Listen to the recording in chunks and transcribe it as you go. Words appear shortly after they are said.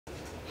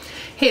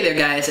Hey there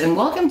guys, and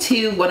welcome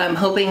to what I'm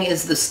hoping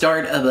is the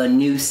start of a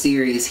new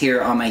series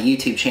here on my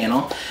YouTube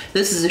channel.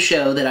 This is a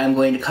show that I'm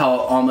going to call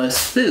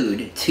Almost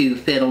Food to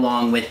fit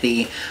along with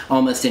the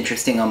almost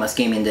interesting, almost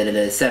gaming,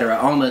 etc.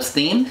 almost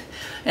theme.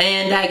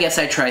 And I guess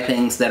I try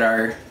things that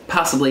are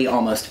possibly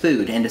almost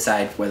food and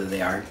decide whether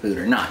they are food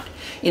or not.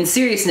 In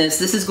seriousness,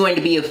 this is going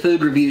to be a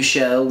food review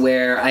show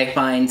where I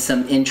find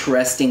some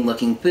interesting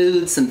looking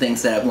foods, some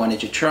things that I've wanted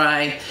to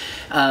try,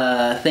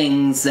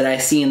 things that I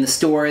see in the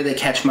store that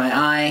catch my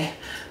eye,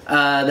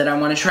 that I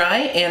want to try,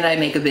 and I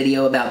make a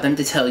video about them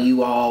to tell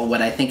you all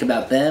what I think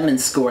about them and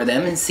score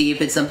them and see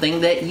if it's something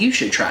that you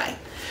should try.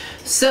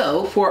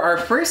 So, for our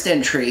first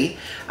entry,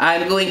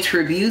 I'm going to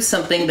review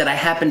something that I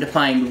happened to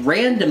find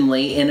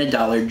randomly in a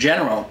Dollar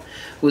General.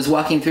 Was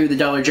walking through the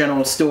Dollar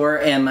General store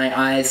and my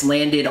eyes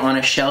landed on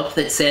a shelf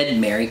that said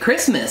Merry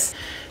Christmas,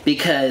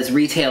 because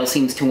retail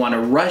seems to want to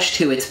rush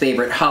to its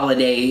favorite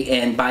holiday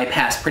and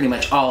bypass pretty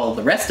much all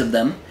the rest of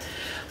them.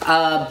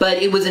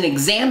 But it was in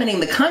examining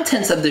the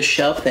contents of the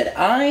shelf that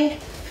I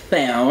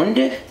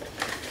found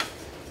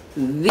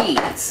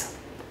these.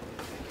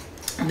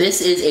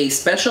 This is a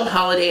special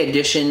holiday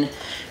edition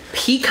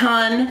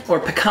pecan or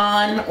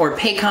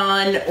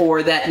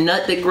that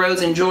nut that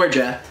grows in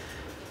Georgia,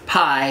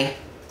 pie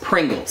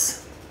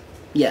Pringles.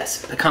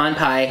 Yes, pecan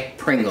pie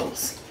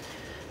Pringles.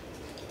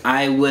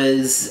 I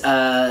was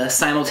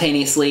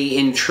simultaneously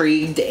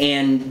intrigued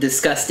and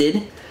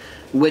disgusted.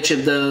 Which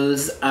of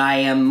those I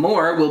am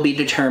more will be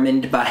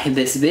determined by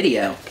this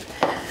video.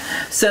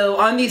 So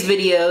on these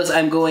videos,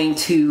 I'm going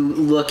to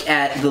look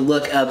at the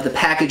look of the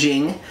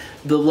packaging,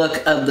 the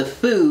look of the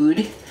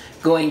food,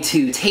 going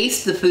to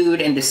taste the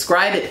food and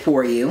describe it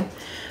for you,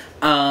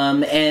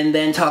 and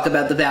then talk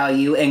about the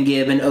value and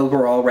give an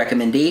overall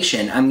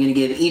recommendation. I'm going to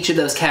give each of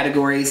those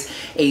categories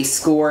a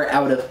score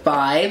out of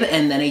 5,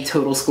 and then a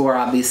total score,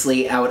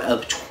 obviously, out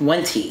of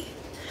 20.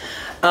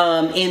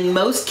 In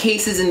most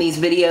cases in these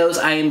videos,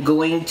 I am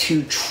going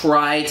to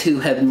try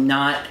to have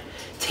not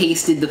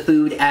tasted the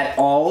food at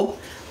all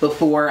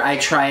before I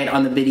try it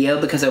on the video,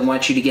 because I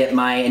want you to get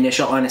my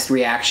initial honest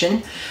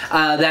reaction.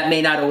 That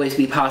may not always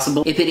be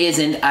possible. If it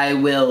isn't, I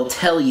will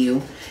tell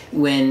you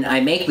when I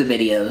make the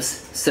videos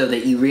so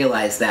that you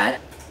realize that.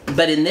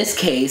 But in this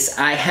case,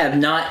 I have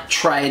not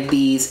tried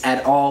these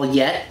at all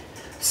yet,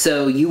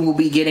 so you will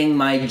be getting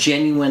my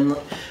genuine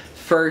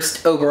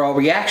first overall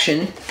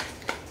reaction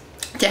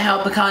to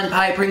how pecan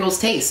pie Pringles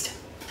taste.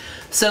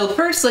 So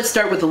first, let's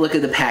start with the look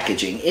of the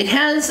packaging. It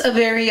has a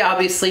very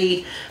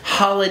obviously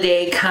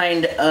holiday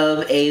kind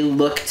of a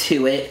look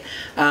to it.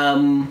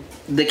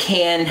 The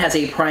can has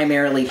a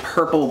primarily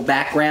purple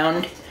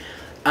background.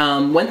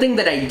 One thing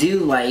that I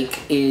do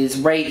like is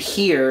right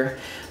here,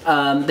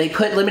 they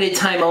put limited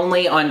time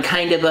only on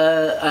kind of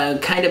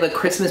a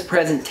Christmas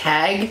present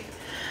tag.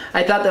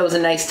 I thought that was a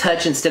nice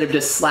touch. Instead of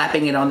just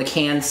slapping it on the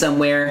can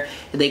somewhere,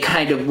 they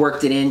kind of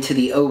worked it into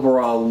the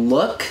overall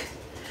look.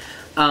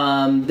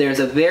 There's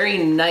a very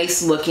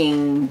nice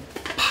looking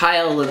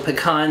pile of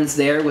pecans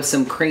there with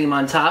some cream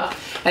on top,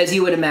 as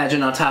you would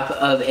imagine on top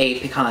of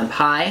a pecan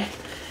pie.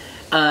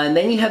 And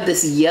then you have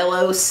this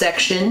yellow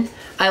section.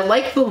 I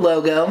like the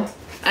logo.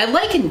 I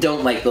like and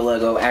don't like the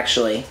logo,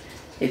 actually.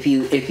 If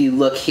you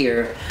look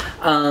here,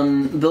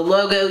 the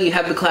logo, you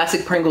have the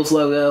classic Pringles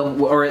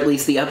logo, or at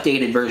least the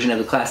updated version of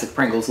the classic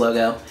Pringles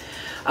logo.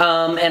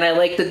 And I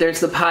like that there's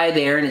the pie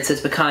there, and it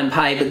says pecan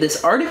pie, but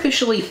this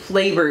artificially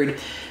flavored,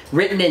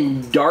 written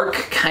in dark,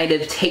 kind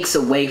of takes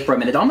away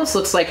from it. It almost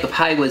looks like the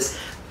pie was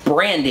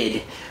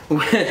branded.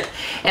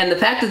 And the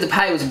fact that the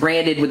pie was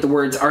branded with the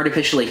words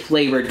artificially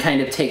flavored kind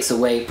of takes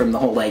away from the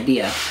whole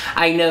idea.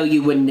 I know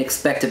you wouldn't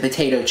expect a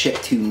potato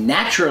chip to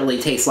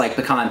naturally taste like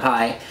pecan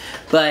pie,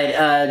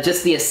 but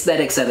just the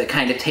aesthetics of it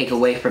kind of take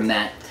away from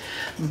that.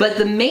 But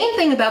the main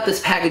thing about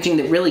this packaging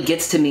that really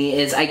gets to me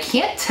is I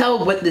can't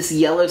tell what this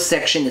yellow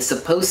section is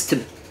supposed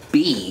to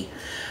be.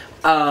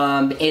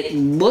 It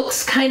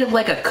looks kind of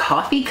like a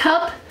coffee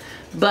cup,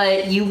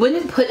 but you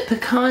wouldn't put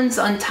pecans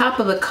on top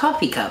of a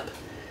coffee cup.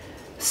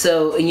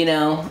 So, you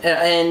know,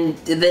 and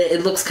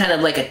it looks kind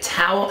of like a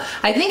towel.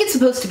 I think it's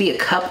supposed to be a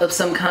cup of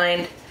some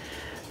kind,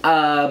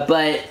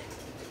 but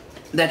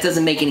that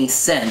doesn't make any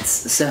sense.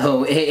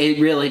 So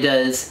it really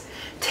does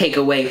take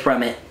away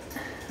from it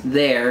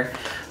there.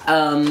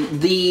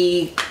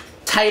 The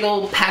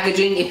title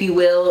packaging, if you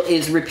will,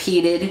 is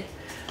repeated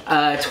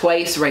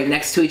twice right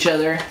next to each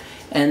other.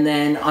 And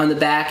then on the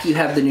back you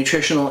have the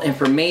nutritional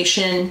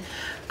information.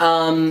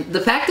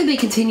 The fact that they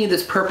continue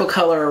this purple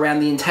color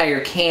around the entire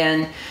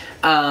can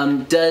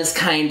does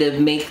kind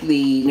of make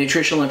the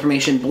nutritional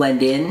information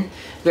blend in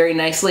very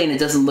nicely, and it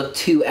doesn't look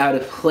too out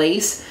of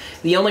place.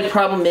 The only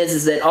problem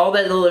is that all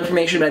that little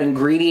information about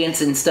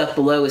ingredients and stuff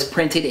below is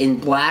printed in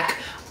black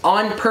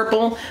on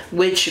purple,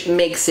 which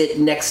makes it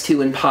next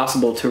to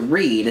impossible to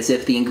read, as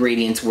if the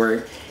ingredients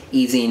were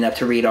easy enough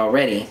to read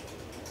already.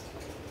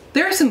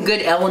 There are some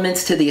good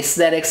elements to the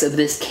aesthetics of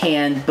this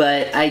can,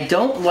 but I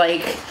don't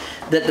like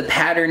that the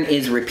pattern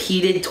is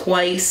repeated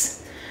twice.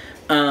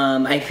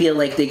 I feel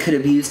like they could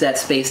have used that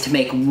space to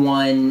make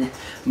one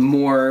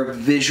more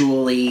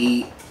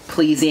visually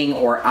pleasing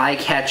or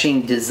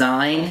eye-catching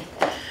design.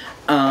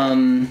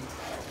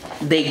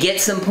 They get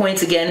some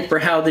points again for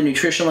how the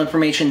nutritional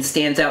information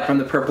stands out from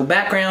the purple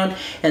background,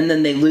 and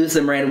then they lose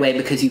them right away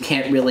because you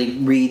can't really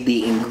read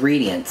the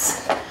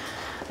ingredients.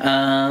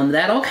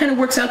 That all kind of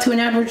works out to an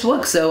average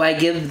look, so I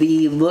give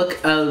the look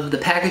of the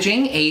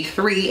packaging a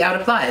 3 out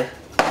of 5.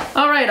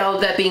 Alright, all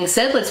of that being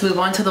said, let's move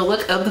on to the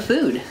look of the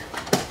food.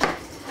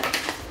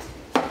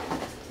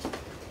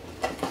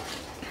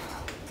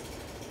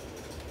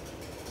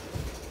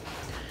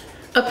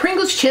 A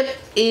Pringles chip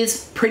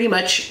is pretty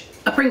much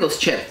a Pringles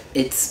chip.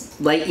 It's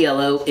light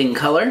yellow in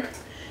color.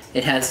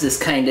 It has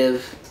this kind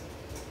of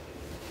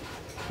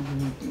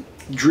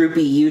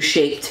droopy U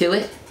shape to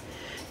it.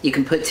 You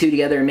can put two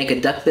together and make a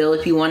duckbill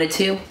if you wanted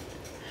to.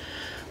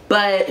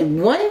 But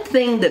one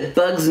thing that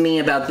bugs me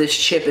about this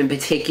chip in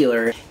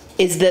particular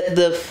is that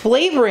the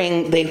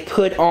flavoring they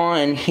put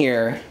on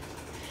here,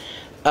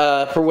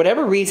 for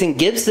whatever reason,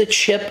 gives the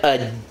chip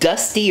a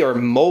dusty or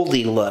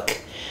moldy look.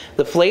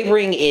 The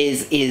flavoring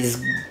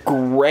is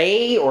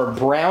gray or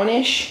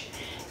brownish,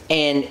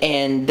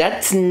 and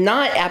that's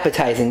not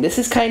appetizing. This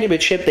is kind of a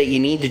chip that you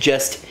need to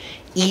just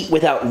eat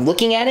without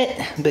looking at it,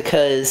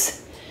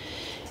 because,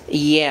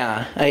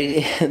 yeah,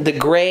 the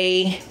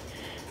gray,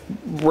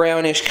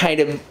 brownish kind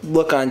of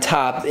look on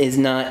top is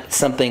not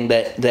something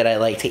that I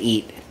like to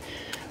eat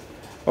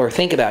or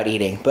think about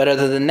eating. But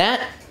other than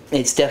that,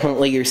 it's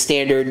definitely your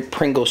standard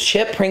Pringles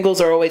chip.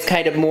 Pringles are always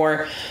kind of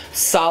more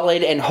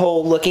solid and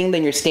whole looking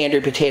than your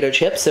standard potato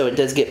chip, so it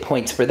does get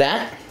points for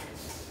that.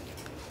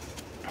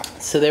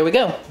 So there we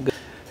go.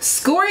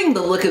 Scoring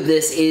the look of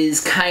this is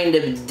kind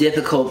of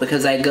difficult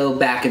because I go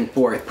back and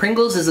forth.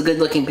 Pringles is a good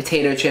looking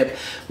potato chip,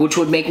 which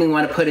would make me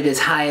want to put it as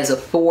high as a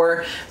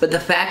 4, but the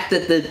fact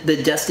that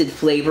the dusted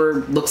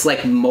flavor looks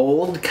like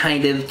mold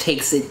kind of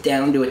takes it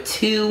down to a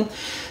 2.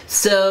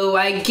 So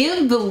I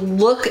give the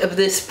look of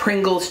this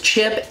Pringles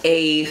chip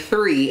a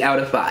 3 out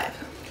of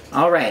 5.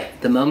 Alright,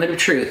 the moment of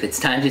truth. It's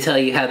time to tell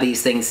you how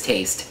these things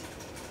taste.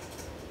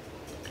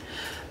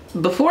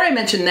 Before I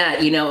mention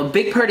that, you know, a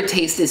big part of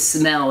taste is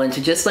smell, and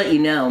to just let you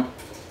know,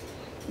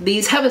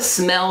 these have a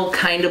smell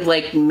kind of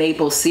like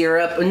maple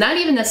syrup, or not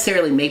even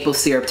necessarily maple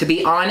syrup. To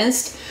be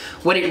honest,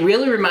 what it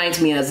really reminds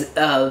me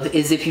of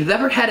is if you've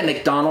ever had a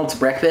McDonald's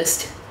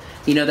breakfast,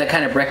 you know, that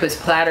kind of breakfast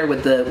platter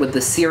with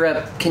the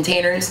syrup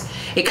containers,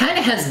 it kind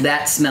of has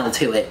that smell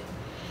to it.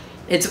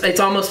 It's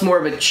almost more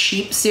of a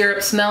cheap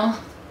syrup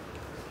smell.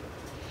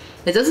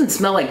 It doesn't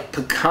smell like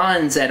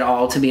pecans at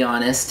all, to be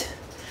honest.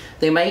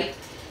 They might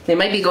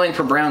be going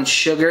for brown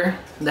sugar.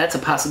 That's a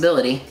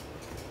possibility.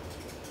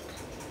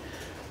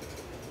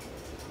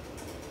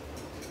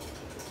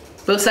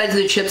 Both sides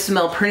of the chips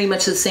smell pretty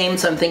much the same,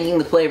 so I'm thinking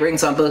the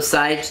flavorings on both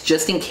sides,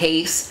 just in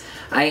case.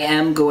 I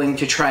am going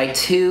to try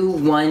 2,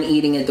 one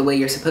eating it the way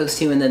you're supposed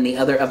to, and then the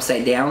other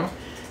upside down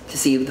to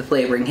see if the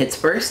flavoring hits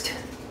first.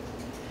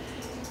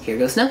 Here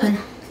goes nothing.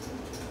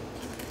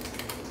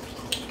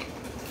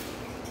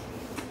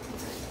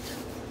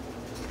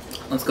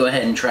 Let's go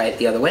ahead and try it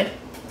the other way.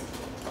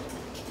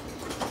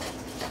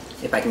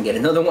 If I can get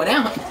another one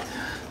out.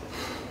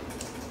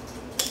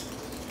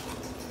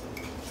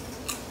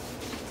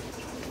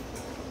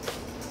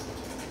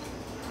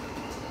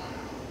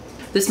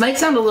 This might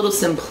sound a little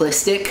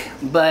simplistic,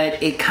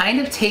 but it kind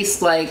of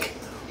tastes like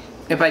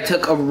if I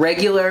took a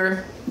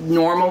regular,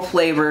 normal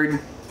flavored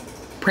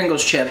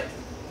Pringles chip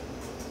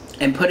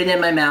and put it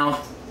in my mouth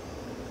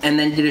and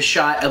then did a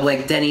shot of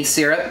like Denny's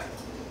syrup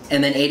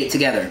and then ate it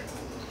together.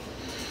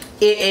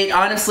 It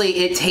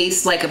honestly, it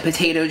tastes like a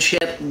potato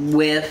chip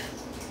with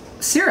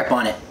syrup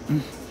on it.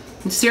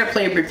 Syrup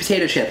flavored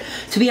potato chip.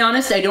 To be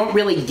honest, I don't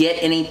really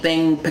get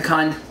anything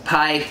pecan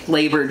pie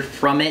flavored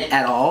from it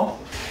at all.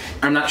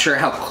 I'm not sure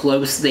how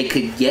close they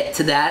could get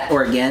to that,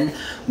 or again,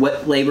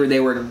 what flavor they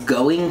were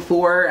going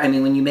for. I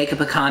mean, when you make a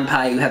pecan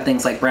pie, you have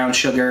things like brown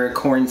sugar,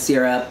 corn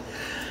syrup.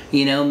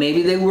 You know,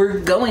 maybe they were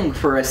going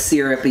for a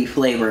syrupy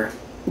flavor.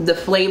 The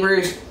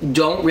flavors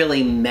don't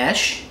really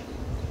mesh.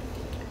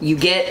 You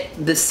get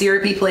the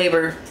syrupy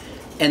flavor,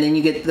 and then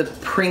you get the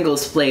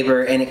Pringles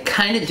flavor, and it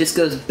kind of just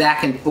goes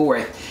back and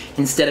forth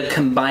instead of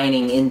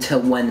combining into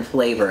one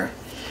flavor.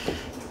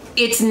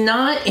 It's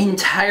not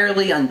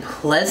entirely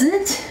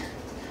unpleasant.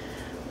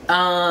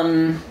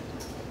 I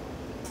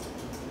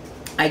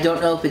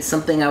don't know if it's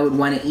something I would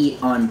want to eat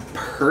on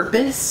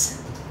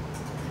purpose,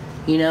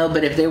 you know,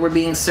 but if they were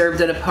being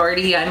served at a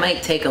party, I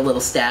might take a little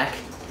stack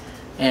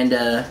and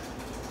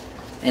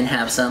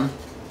have some.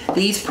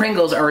 These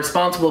Pringles are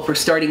responsible for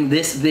starting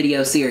this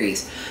video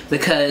series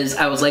because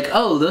I was like,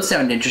 oh, those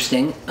sound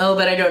interesting. Oh,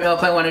 but I don't know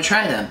if I want to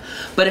try them.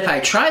 But if I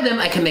try them,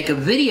 I can make a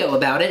video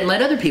about it and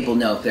let other people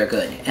know if they're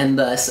good. And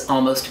thus,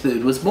 Almost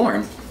Food was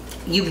born.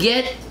 You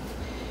get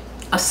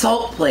a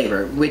salt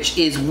flavor, which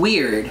is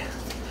weird.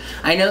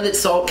 I know that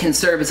salt can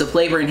serve as a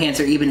flavor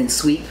enhancer even in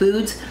sweet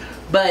foods,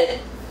 but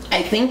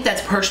I think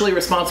that's partially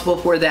responsible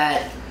for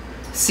that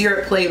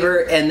syrup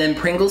flavor and then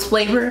Pringles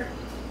flavor.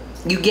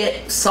 You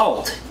get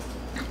salt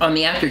on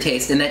the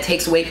aftertaste, and that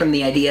takes away from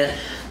the idea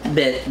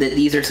that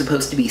these are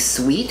supposed to be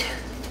sweet.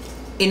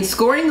 In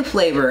scoring the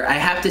flavor, I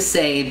have to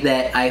say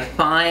that I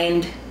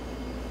find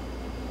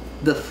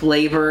the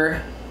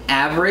flavor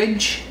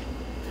average,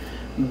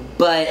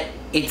 but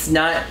it's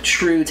not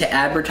true to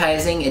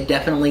advertising. It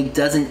definitely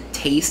doesn't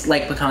taste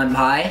like pecan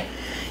pie.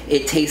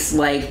 It tastes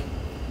like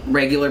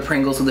regular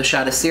Pringles with a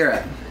shot of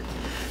syrup.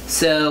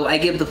 So I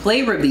give the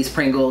flavor of these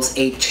Pringles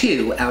a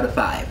 2 out of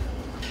 5.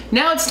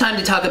 Now it's time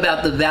to talk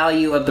about the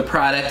value of the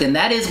product, and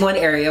that is one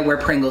area where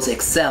Pringles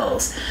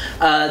excels.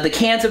 The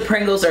cans of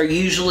Pringles are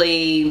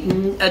usually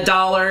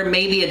 $1,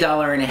 maybe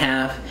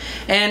 $1.50,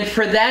 and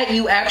for that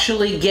you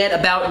actually get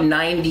about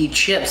 90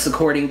 chips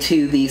according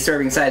to the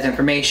serving size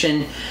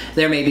information.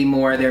 There may be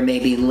more, there may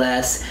be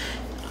less.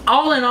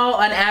 All in all,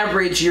 on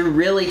average, you're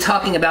really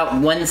talking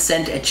about 1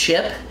 cent a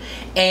chip.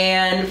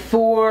 And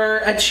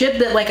for a chip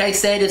that, like I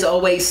said, is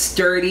always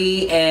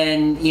sturdy,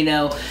 and you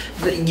know,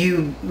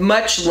 you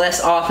much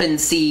less often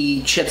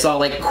see chips all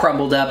like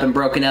crumbled up and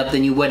broken up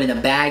than you would in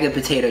a bag of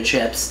potato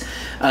chips.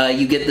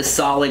 You get the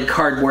solid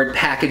cardboard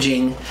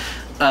packaging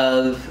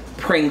of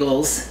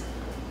Pringles,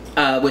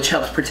 which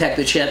helps protect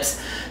the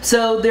chips.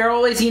 So they're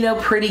always, you know,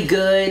 pretty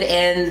good,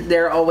 and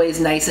they're always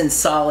nice and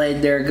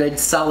solid. They're a good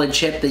solid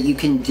chip that you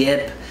can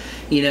dip.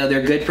 You know,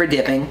 they're good for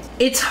dipping.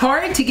 It's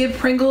hard to give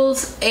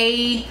Pringles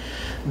a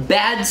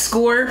bad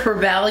score for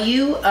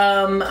value.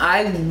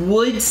 I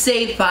would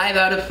say 5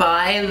 out of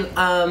 5.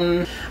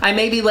 I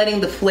may be letting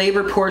the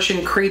flavor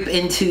portion creep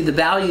into the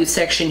value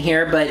section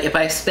here, but if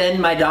I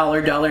spend my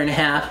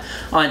 $1.50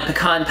 on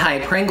Pecan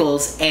Pie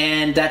Pringles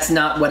and that's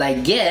not what I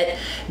get,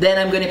 then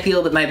I'm going to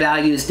feel that my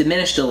value is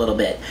diminished a little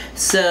bit.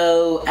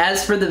 So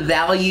as for the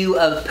value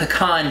of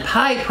Pecan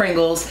Pie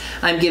Pringles,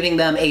 I'm giving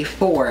them a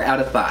 4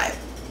 out of 5.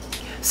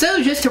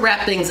 So just to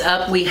wrap things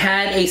up, we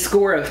had a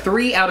score of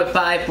 3 out of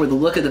 5 for the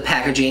look of the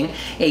packaging,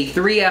 a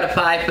 3 out of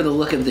 5 for the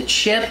look of the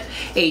chip,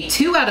 a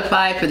 2 out of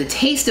 5 for the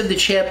taste of the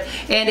chip,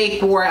 and a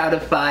 4 out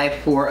of 5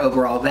 for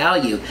overall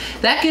value.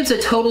 That gives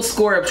a total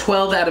score of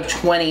 12 out of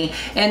 20,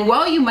 and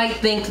while you might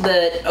think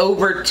that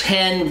over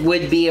 10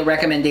 would be a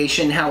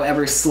recommendation,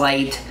 however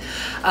slight,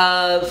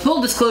 full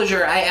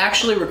disclosure, I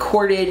actually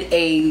recorded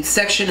a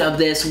section of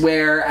this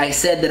where I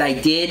said that I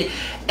did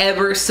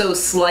ever so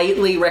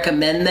slightly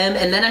recommend them,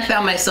 and then I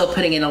found myself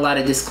putting in a lot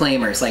of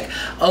disclaimers, like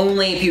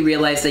only if you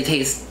realize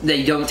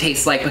they don't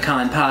taste like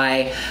pecan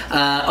pie,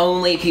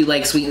 only if you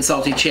like sweet and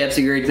salty chips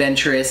or you're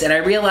adventurous. And I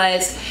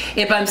realized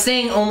if I'm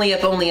saying only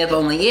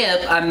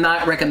if, I'm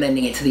not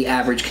recommending it to the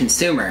average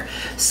consumer.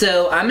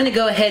 So I'm going to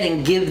go ahead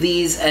and give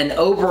these an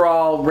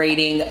overall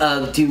rating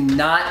of do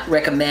not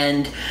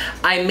recommend.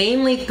 I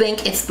mainly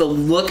think it's the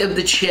look of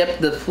the chip.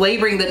 The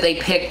flavoring that they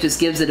picked just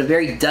gives it a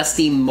very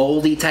dusty,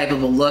 moldy type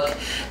of a look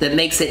that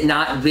makes it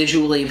not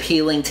visually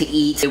appealing to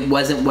eat. It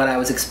wasn't what I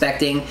was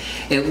expecting.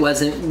 It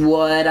wasn't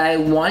what I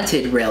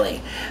wanted,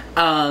 really.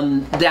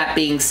 That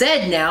being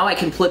said, now I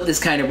can flip this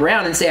kind of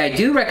around and say I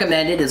do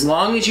recommend it as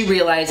long as you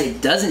realize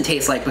it doesn't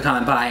taste like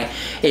pecan pie.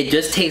 It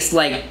just tastes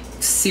like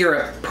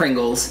syrup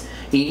Pringles.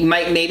 You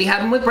might maybe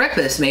have them with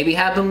breakfast, maybe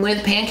have them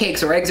with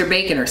pancakes or eggs or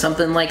bacon or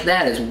something like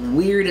that, as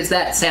weird as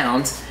that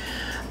sounds.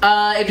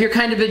 If you're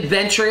kind of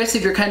adventurous,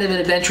 if you're kind of an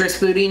adventurous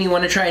foodie and you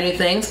want to try new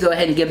things, go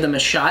ahead and give them a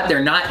shot.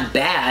 They're not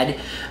bad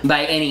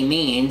by any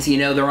means. You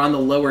know, they're on the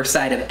lower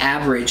side of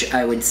average,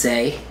 I would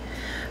say.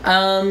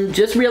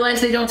 Just realize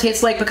they don't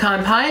taste like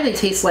pecan pie. They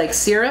taste like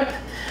syrup.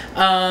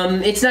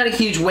 It's not a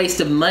huge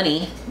waste of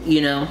money,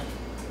 you know.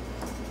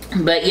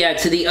 But yeah,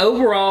 to the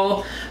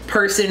overall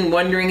person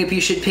wondering if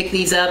you should pick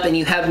these up and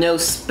you have no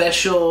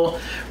special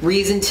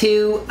reason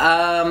to,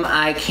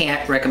 I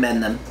can't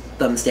recommend them.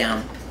 Thumbs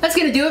down. That's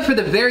going to do it for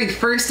the very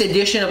first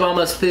edition of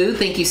Almost Food.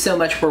 Thank you so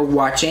much for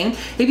watching.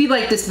 If you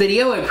liked this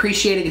video, I'd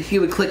appreciate it if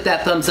you would click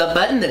that thumbs up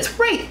button that's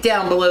right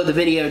down below the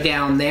video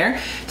down there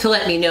to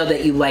let me know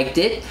that you liked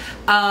it.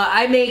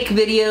 I make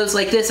videos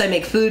like this. I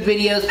make food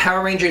videos,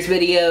 Power Rangers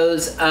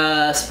videos,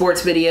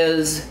 sports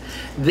videos,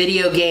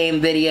 video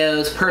game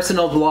videos,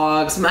 personal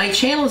vlogs. My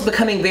channel is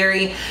becoming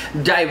very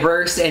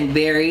diverse and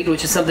varied,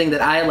 which is something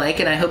that I like,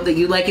 and I hope that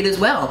you like it as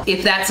well.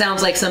 If that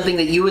sounds like something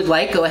that you would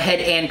like, go ahead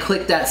and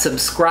click that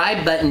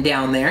subscribe button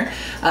down there.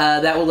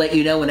 That will let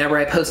you know whenever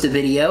I post a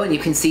video, and you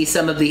can see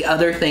some of the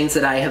other things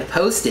that I have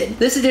posted.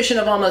 This edition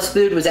of Almost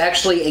Food was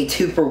actually a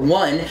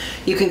 2-for-1.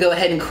 You can go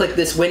ahead and click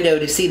this window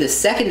to see the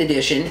second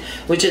edition,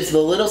 which is the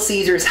Little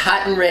Caesars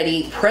Hot and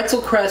Ready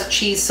Pretzel Crust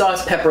Cheese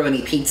Sauce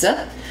Pepperoni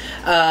Pizza.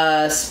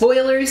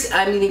 Spoilers,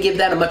 I'm going to give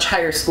that a much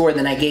higher score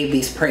than I gave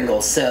these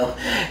Pringles, so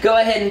go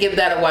ahead and give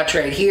that a watch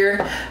right here.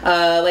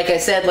 Like I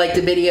said, like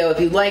the video if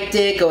you liked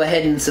it. Go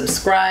ahead and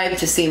subscribe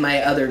to see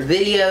my other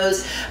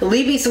videos.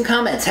 Leave me some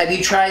comments. Have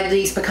you tried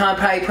these Pecan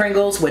Pie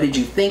Pringles? What did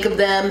you think of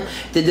them?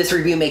 Did this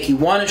review make you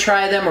want to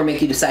try them or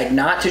make you decide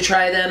not to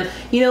try them?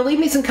 You know, leave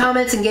me some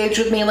comments, engage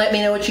with me, and let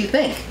me know what you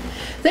think.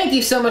 Thank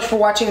you so much for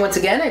watching once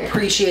again. I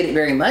appreciate it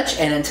very much,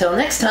 and until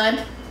next time,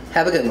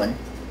 have a good one.